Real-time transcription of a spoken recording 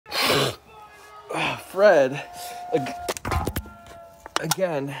Fred,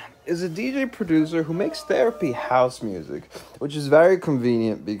 again, is a DJ producer who makes therapy house music, which is very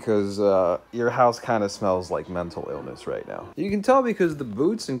convenient because your house kind of smells like mental illness right now. You can tell because the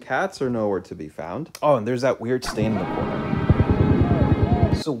boots and cats are nowhere to be found. Oh, and there's that weird stain in the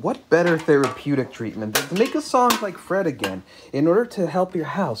corner. So what better therapeutic treatment than to make a song like Fred again in order to help your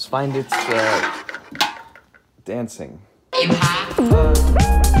house find its dancing.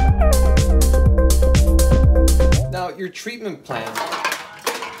 Now, your treatment plan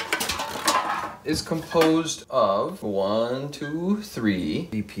is composed of 1, 2, 3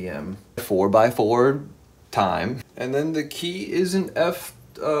 BPM, 4x4 time, and then the key is an F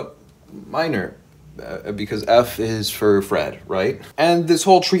minor, because F is for Fred, right? And this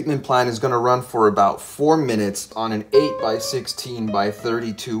whole treatment plan is gonna run for about 4 minutes on an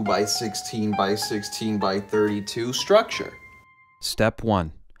 8x16x32x16x16x32 structure. Step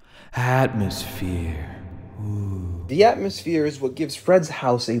 1. Atmosphere. Ooh. The atmosphere is what gives Fred's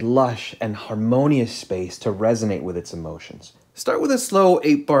house a lush and harmonious space to resonate with its emotions. Start with a slow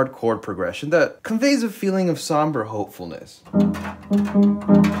 8-bar chord progression that conveys a feeling of somber hopefulness.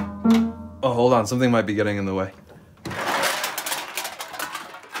 Oh, hold on, something might be getting in the way.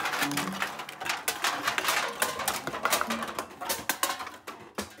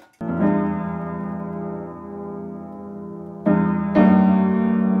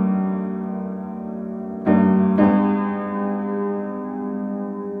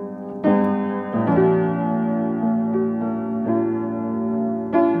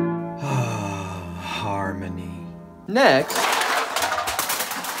 Harmony. Next,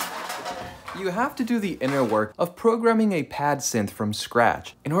 you have to do the inner work of programming a pad synth from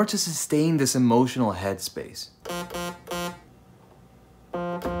scratch in order to sustain this emotional headspace.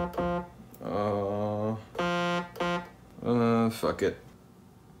 Fuck it.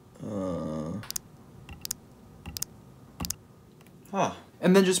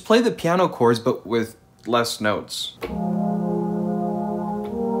 And then just play the piano chords but with less notes.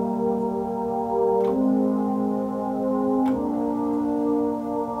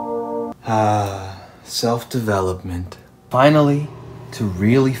 Self-development. Finally, to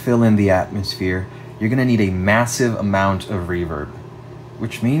really fill in the atmosphere, you're gonna need a massive amount of reverb,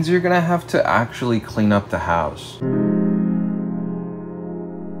 which means you're gonna have to actually clean up the house.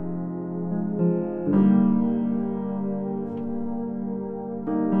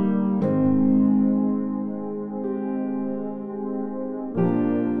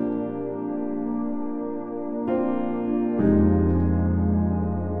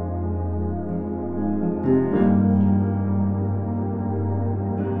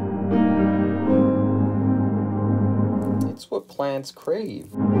 It's what plants crave.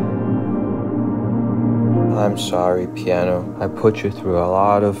 I'm sorry, piano. I put you through a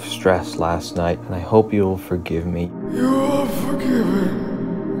lot of stress last night, and I hope you'll forgive me. You are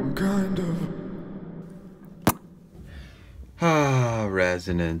forgiven, kind of.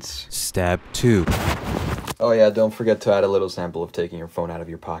 Resonance. Step 2. Oh yeah, don't forget to add a little sample of taking your phone out of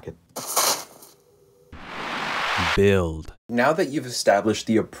your pocket. Build. Now that you've established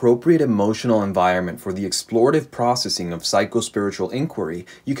the appropriate emotional environment for the explorative processing of psycho-spiritual inquiry,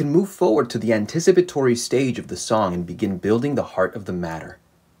 you can move forward to the anticipatory stage of the song and begin building the heart of the matter,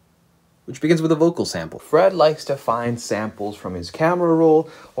 which begins with a vocal sample. Fred likes to find samples from his camera roll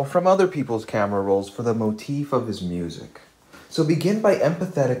or from other people's camera rolls for the motif of his music. So begin by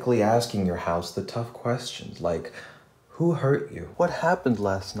empathetically asking your house the tough questions like, who hurt you? What happened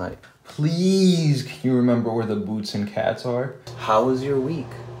last night? Please, can you remember where the boots and cats are? How was your week?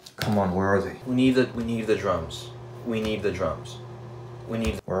 Come on, where are they? We need the drums. We need the drums.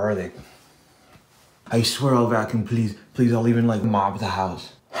 Where are they? I swear I'll vacuum, please. Please, I'll even like mob the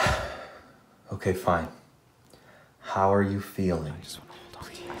house. Okay, fine. How are you feeling? I just want to hold on.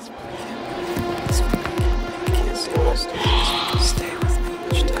 Please. Stay with me.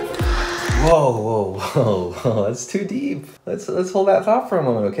 Whoa, that's too deep. Let's hold that thought for a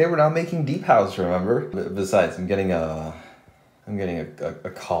moment, okay? We're not making deep house, remember? Besides, I'm getting a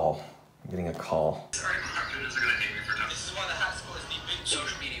call. Sorry, my recruiters are gonna hate me for that. This is why the high school is the big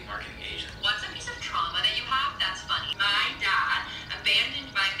social media marketing agent. What's a piece of trauma that you have? That's funny. My dad abandoned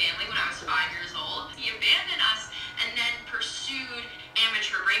my family when I was 5 years old. He abandoned us and then pursued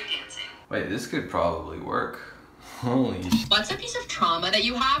amateur breakdancing. Wait, this could probably work. Holy sh**. What's a piece of trauma that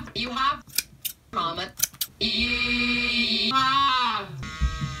you have? You have trauma. You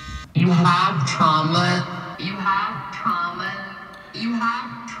have trauma. You have trauma. You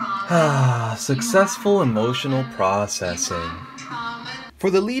have trauma. Successful emotional processing. For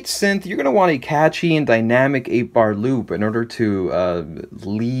the lead synth, you're going to want a catchy and dynamic 8-bar loop in order to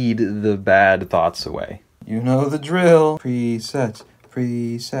lead the bad thoughts away. You know the drill. Presets,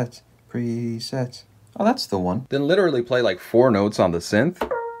 presets, presets. Oh, that's the one. Then literally play like 4 notes on the synth.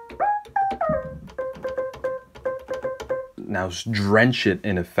 Now drench it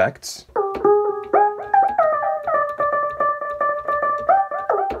in effects.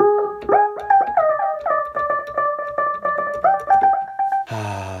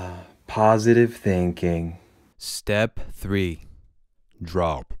 Positive thinking. Step 3.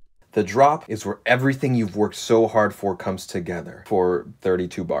 Drop. The drop is where everything you've worked so hard for comes together for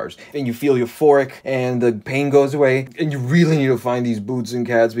 32 bars. And you feel euphoric and the pain goes away and you really need to find these boots and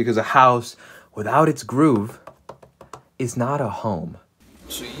cats because a house without its groove is not a home.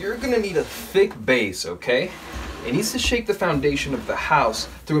 So you're gonna need a thick bass, okay? It needs to shake the foundation of the house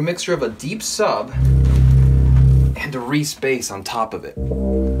through a mixture of a deep sub and a Reese bass on top of it.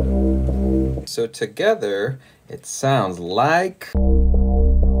 So together, it sounds like...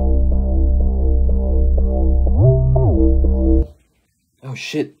 Oh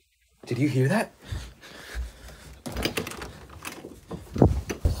shit, did you hear that?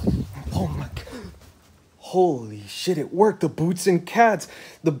 Oh my god. Holy shit, it worked. The boots and cats.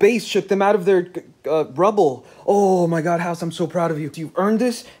 The bass shook them out of their rubble. Oh my god, House, I'm so proud of you. You've earned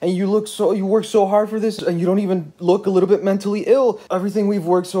this and you worked so hard for this and you don't even look a little bit mentally ill. Everything we've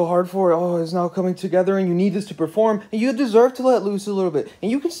worked so hard for, is now coming together and you need this to perform and you deserve to let loose a little bit.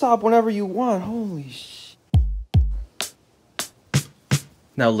 And you can stop whenever you want. Holy shit.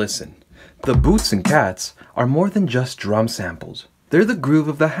 Now listen, the boots and cats are more than just drum samples. They're the groove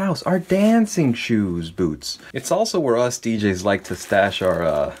of the house, our dancing shoes boots. It's also where us DJs like to stash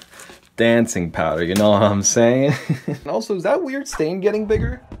our dancing powder, you know what I'm saying? And also, is that weird stain getting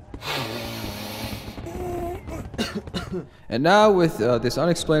bigger? And now with this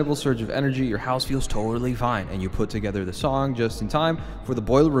unexplainable surge of energy, your house feels totally fine, and you put together the song just in time for the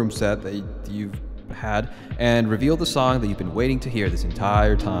Boiler Room set that you've had, and reveal the song that you've been waiting to hear this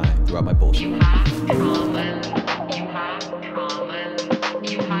entire time throughout my bullshit. You have trauma. You have trauma. You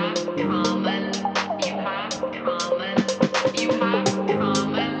have trauma. You have trauma. You have trauma. You have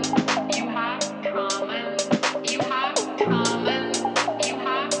trauma. You have trauma. You have trauma. You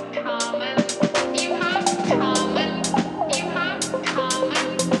have trauma. You have trauma. You have trauma.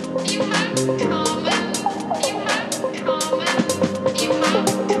 You have trauma. You have trauma. You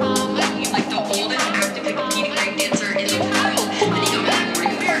like the oldest active competing break dancer in the world. And he got back where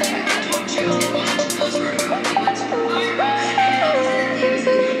you were.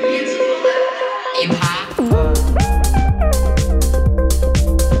 You have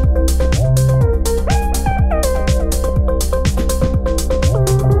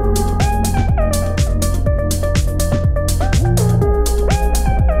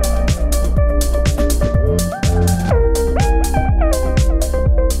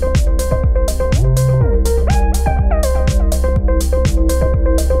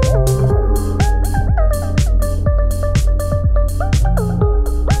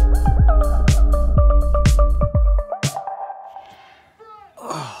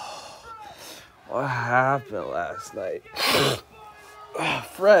What happened last night?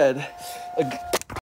 Fred.